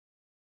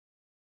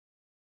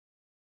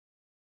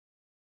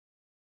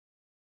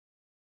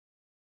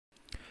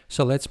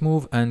So let's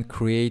move and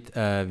create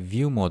a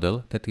view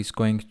model that is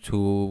going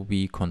to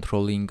be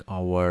controlling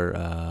our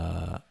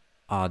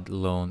add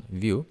loan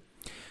view.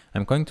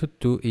 I'm going to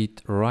do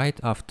it right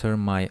after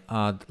my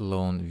add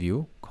loan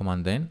view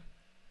command N,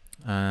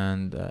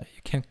 and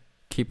you can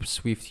keep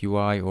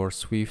SwiftUI or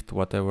Swift,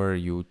 whatever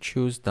you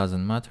choose,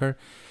 doesn't matter.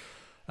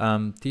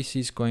 This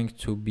is going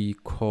to be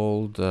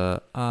called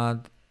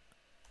add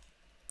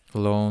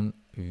loan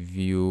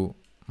view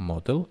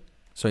model.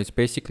 So it's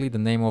basically the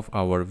name of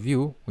our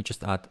view. We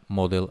just add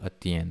model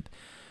at the end.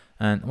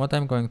 And what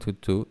I'm going to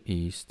do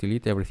is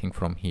delete everything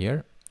from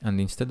here. And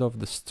instead of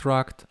the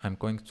struct, I'm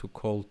going to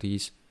call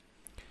this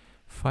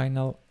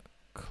final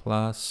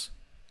class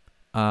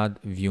add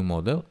view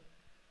model.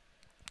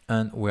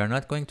 And we are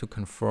not going to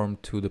conform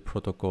to the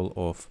protocol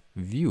of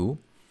view.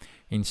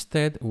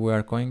 Instead, we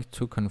are going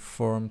to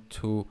conform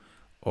to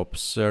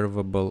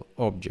observable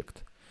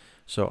object.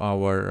 So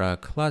our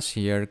class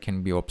here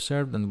can be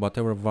observed, and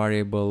whatever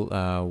variable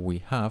we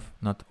have,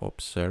 not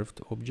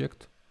observed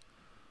object,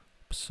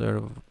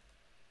 observable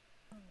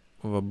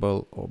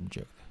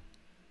object.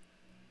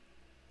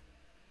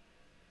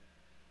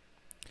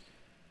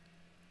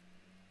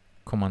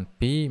 Command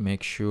P,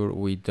 make sure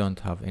we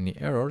don't have any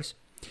errors.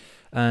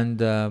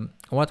 And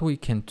what we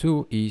can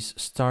do is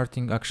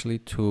starting actually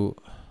to,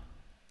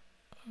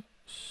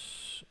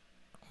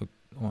 we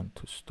want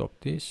to stop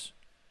this.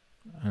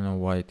 I don't know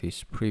why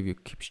this preview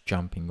keeps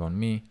jumping on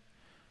me.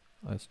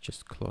 Let's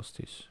just close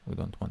this. We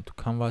don't want to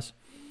canvas.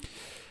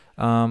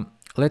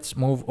 Let's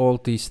move all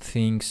these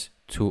things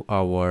to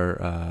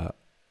our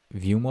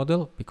view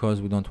model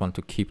because we don't want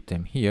to keep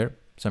them here.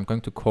 So I'm going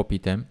to copy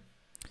them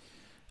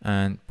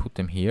and put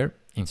them here.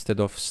 Instead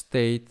of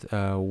state,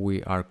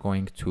 we are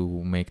going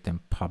to make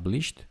them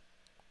published.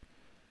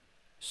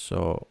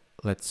 So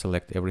let's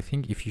select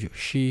everything. If you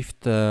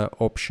shift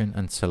option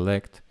and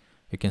select,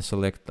 you can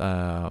select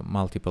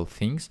multiple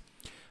things,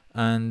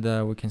 and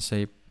we can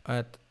say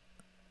add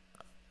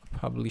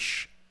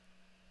published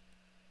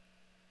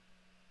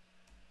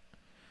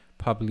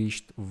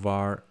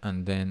var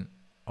and then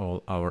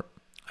all our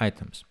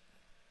items.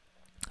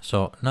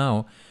 So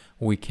now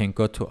we can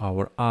go to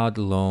our add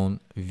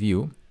loan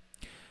view.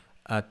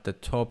 At the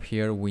top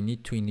here, we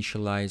need to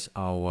initialize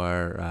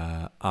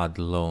our add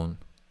loan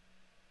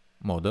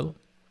model.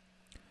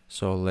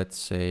 So let's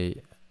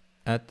say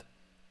add.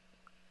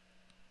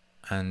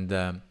 And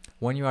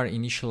when you are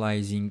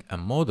initializing a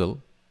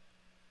model,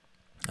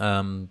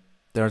 there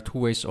are two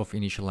ways of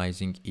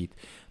initializing it.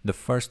 The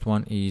first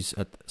one is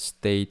at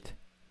state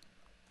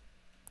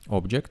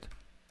object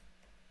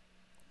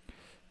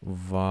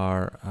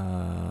var,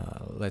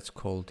 let's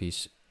call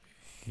this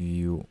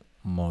view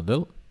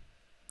model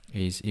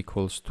is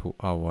equals to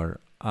our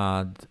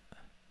add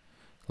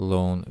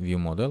loan view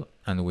model,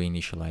 and we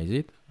initialize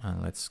it.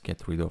 And let's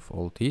get rid of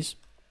all this.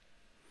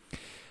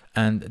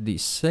 And the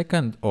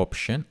second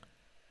option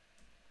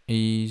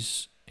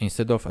is,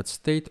 instead of at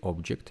state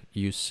object,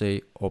 you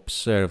say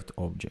observed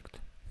object.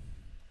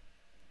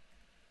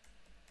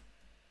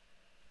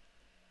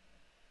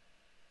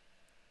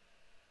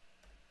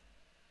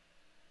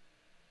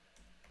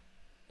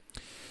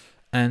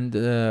 And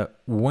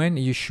when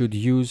you should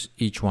use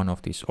each one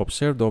of these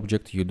observed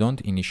object, you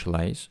don't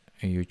initialize,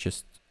 you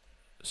just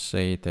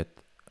say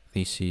that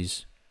this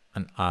is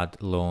an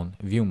add loan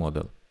view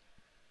model.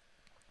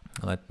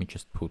 Let me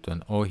just put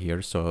an O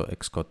here so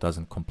Xcode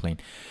doesn't complain.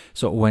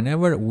 So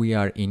whenever we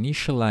are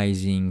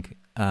initializing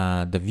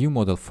the view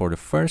model for the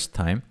first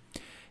time,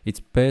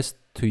 it's best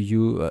to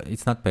use,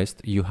 it's not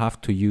best, you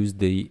have to use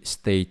the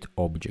state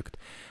object.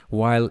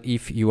 While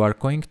if you are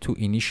going to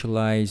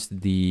initialize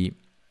the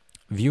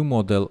view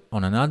model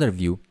on another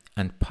view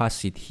and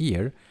pass it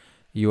here,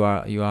 you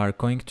are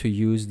going to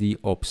use the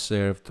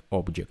observed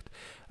object.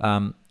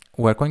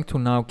 We're going to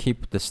now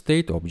keep the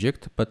state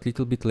object, but a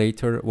little bit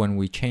later when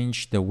we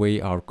change the way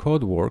our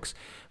code works,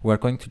 we're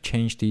going to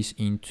change this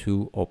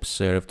into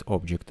observed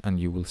object,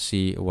 and you will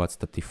see what's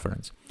the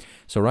difference.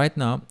 So right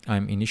now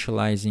I'm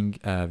initializing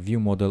a view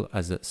model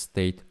as a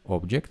state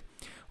object.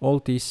 All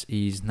this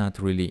is not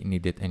really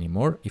needed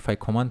anymore. If I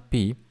command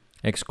P,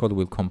 Xcode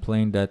will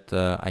complain that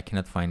I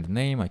cannot find the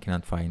name, I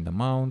cannot find the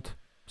amount,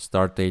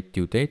 start date,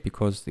 due date,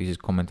 because this is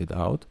commented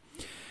out.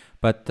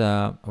 But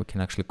we can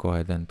actually go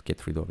ahead and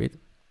get rid of it.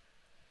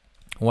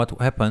 What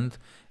happened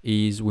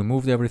is we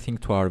moved everything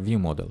to our view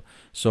model.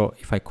 So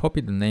if I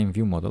copy the name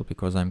view model,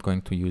 because I'm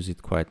going to use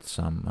it quite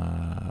some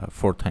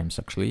 4 times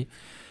actually,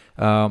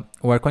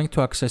 we're going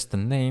to access the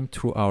name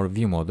through our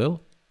view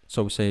model.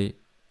 So we say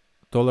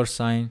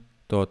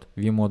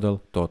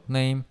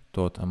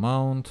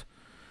 $viewModel.name.amount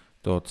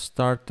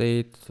 .start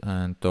date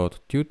and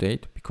 .due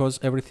date, because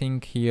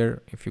everything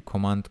here, if you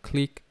command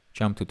click,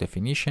 jump to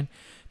definition,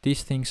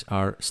 these things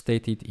are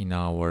stated in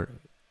our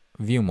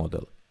view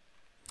model.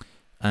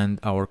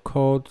 And our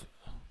code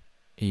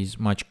is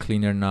much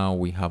cleaner now.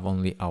 We have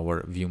only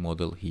our view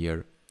model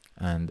here,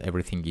 and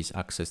everything is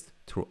accessed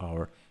through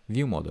our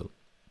view model.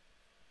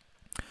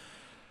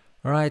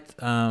 All right.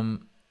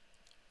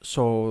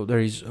 So there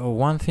is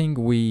one thing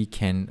we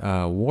can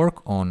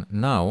work on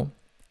now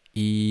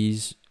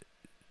is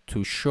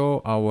to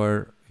show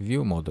our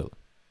view model,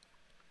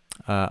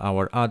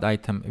 our add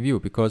item view,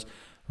 because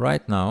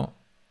right now,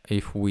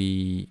 if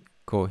we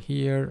go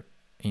here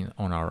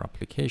on our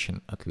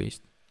application, at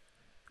least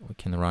we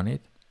can run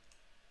it,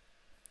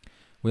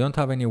 we don't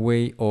have any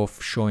way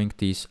of showing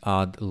this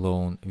add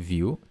loan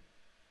view.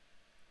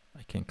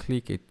 I can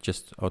click it,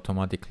 just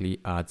automatically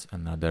adds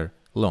another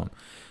loan.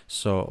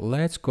 So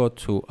let's go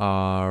to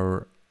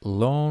our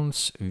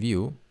loans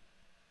view,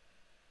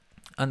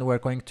 and we're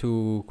going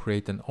to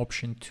create an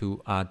option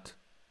to add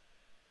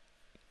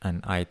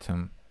an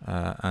item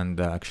and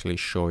actually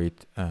show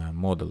it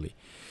modally.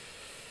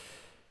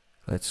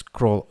 Let's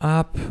scroll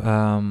up.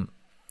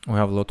 We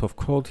have a lot of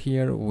code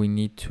here. We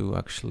need to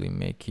actually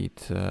make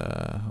it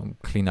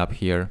clean up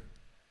here.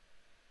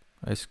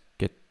 Let's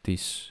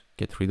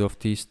get rid of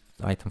this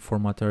item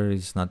formatter.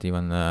 It's not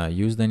even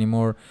used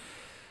anymore.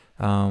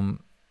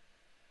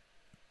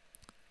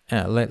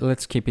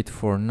 Let's keep it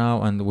for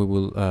now, and we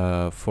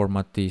will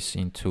format this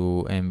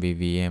into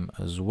MVVM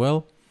as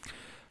well.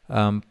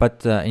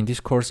 But in this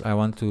course, I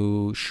want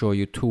to show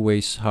you two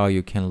ways how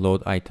you can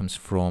load items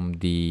from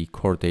the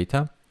core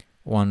data.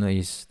 One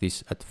is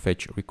this at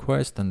fetch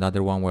request, and the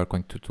other one we're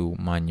going to do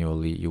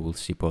manually. You will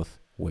see both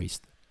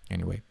ways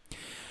anyway.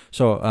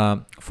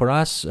 So for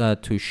us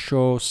to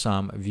show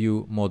some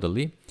view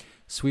modally,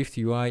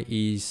 SwiftUI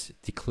is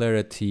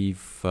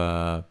declarative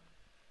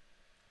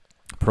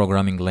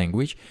programming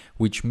language,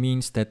 which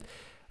means that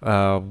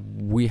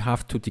we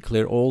have to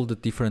declare all the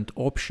different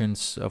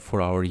options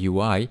for our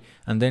UI,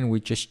 and then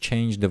we just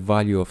change the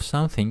value of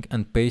something,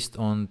 and based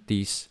on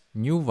this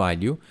new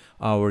value,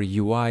 our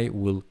UI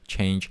will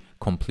change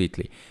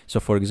completely. So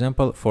for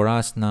example, for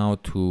us now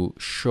to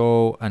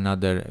show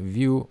another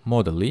view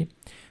modally,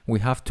 we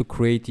have to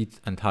create it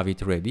and have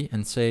it ready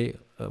and say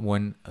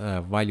when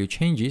value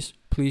changes,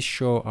 please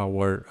show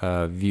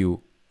our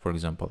view, for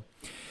example.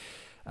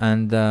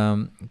 And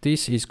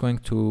this is going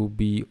to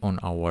be on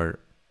our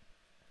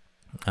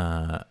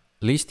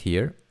list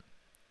here.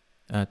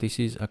 This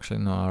is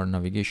actually our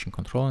navigation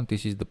control, and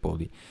this is the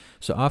body.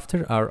 So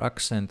after our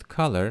accent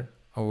color,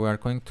 we are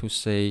going to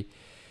say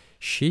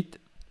sheet,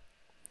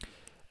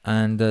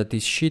 and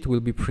this sheet will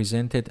be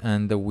presented,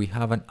 and we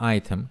have an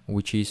item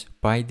which is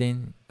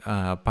binding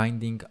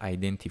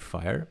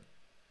identifier.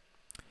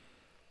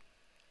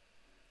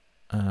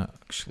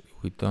 Actually,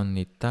 we don't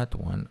need that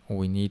one.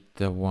 We need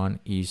the one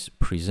is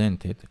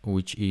presented,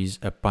 which is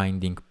a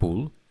binding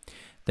pool.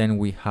 Then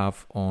we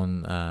have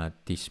on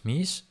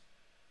dismiss,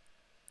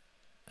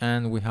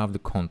 and we have the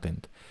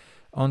content.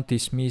 On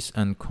dismiss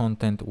and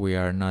content we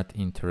are not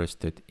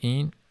interested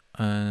in,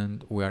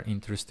 and we are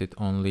interested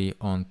only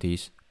on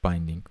this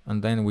binding.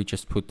 And then we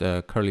just put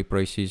curly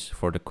braces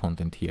for the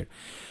content here.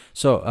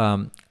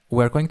 So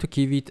we're going to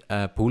give it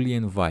a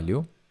Boolean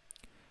value,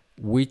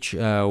 which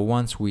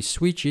once we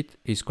switch it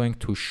is going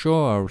to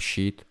show our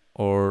sheet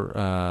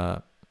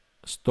or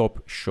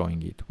stop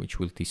showing it, which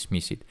will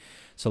dismiss it.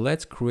 So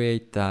let's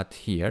create that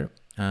here.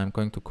 I'm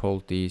going to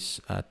call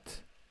this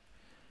at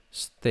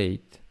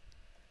state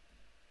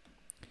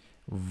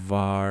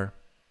var,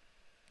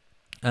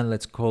 and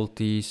let's call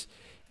this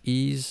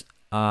is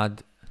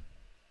add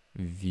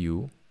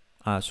view,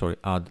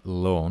 add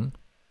loan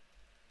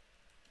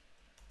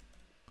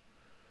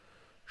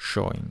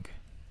showing.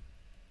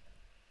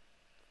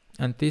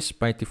 And this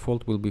by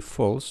default will be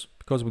false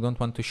because we don't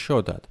want to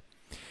show that.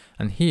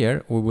 And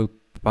here we will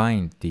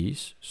bind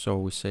this. So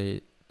we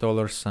say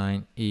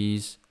 $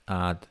 is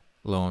add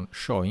loan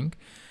showing.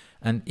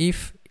 And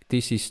if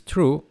this is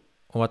true,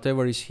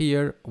 whatever is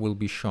here will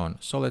be shown.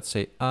 So let's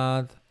say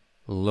add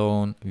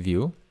loan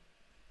view,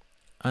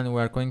 and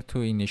we are going to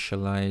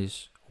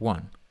initialize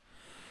 1.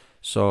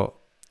 So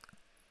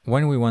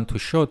when we want to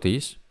show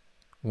this,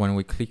 when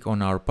we click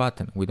on our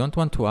button, we don't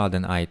want to add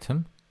an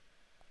item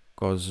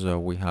because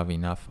we have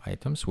enough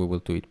items. We will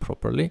do it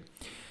properly.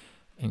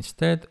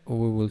 Instead,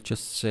 we will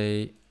just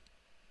say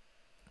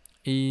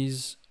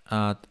is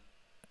add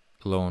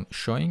loan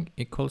showing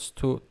equals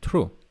to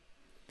true.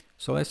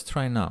 So let's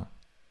try now.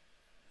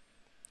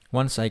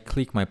 Once I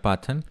click my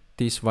button,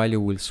 this value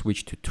will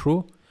switch to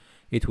true.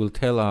 It will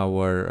tell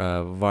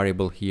our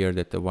variable here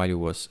that the value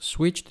was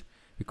switched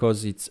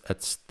because it's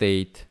at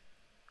state.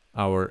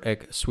 Our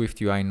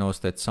SwiftUI knows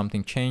that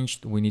something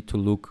changed. We need to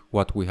look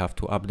what we have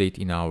to update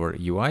in our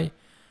UI.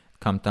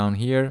 Come down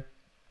here,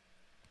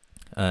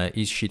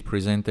 is sheet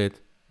presented?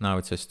 Now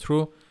it says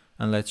true,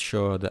 and let's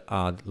show the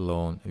add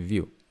loan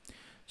view.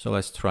 So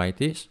let's try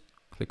this.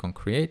 Click on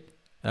create,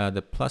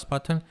 the plus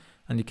button,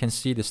 and you can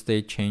see the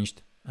state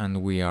changed,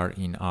 and we are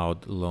in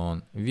add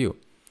loan view.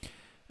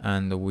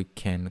 And we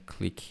can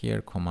click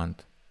here,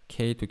 Command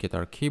K to get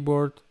our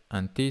keyboard,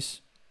 and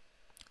this,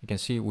 you can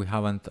see we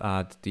haven't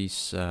added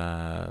this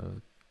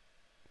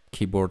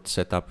keyboard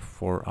setup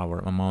for our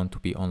amount to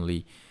be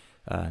only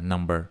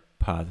number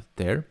pad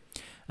there.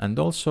 And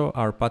also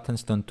our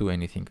buttons don't do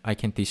anything. I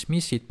can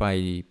dismiss it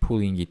by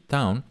pulling it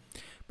down,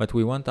 but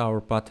we want our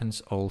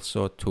buttons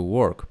also to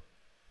work.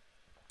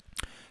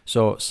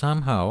 So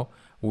somehow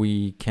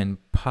we can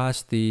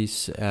pass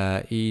this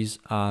is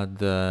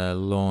add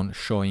loan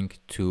showing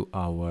to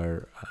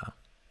our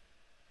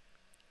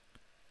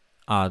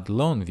add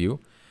loan view,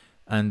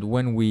 and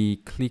when we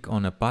click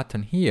on a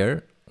button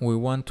here, we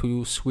want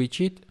to switch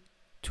it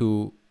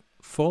to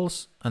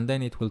false, and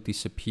then it will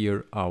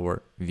disappear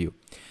our view.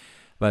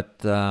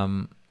 But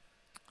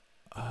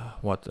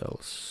what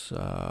else?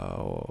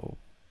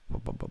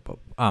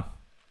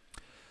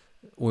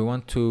 We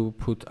want to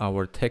put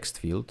our text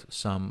field,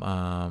 some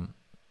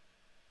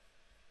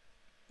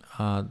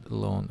add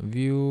loan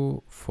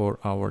view. For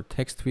our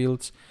text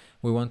fields,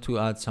 we want to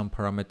add some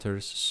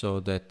parameters so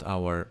that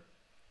our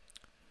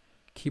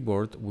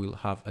keyboard will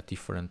have a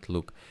different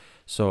look.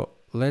 So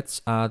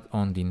let's add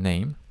on the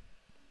name,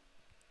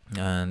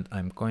 and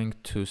I'm going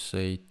to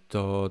say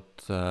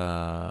dot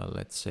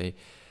let's say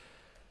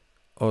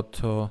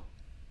auto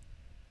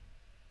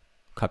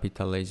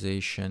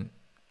capitalization.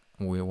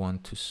 We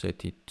want to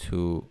set it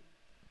to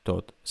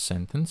dot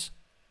sentence,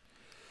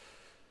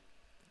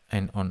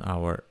 and on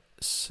our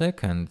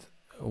second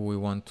we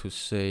want to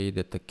say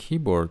that the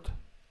keyboard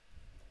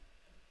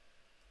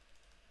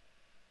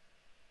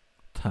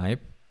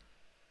type,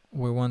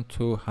 we want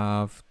to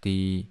have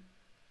the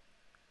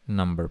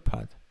number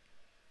pad.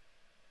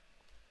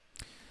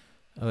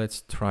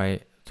 Let's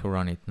try to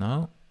run it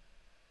now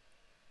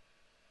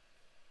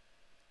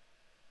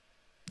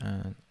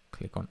and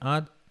click on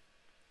add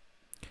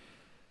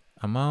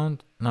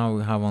amount. Now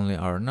we have only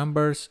our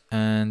numbers,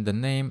 and the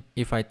name,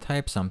 if I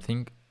type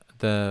something,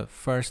 the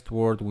first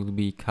word will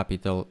be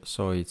capital,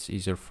 so it's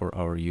easier for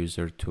our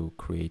user to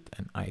create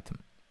an item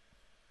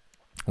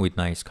with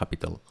nice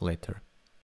capital letter.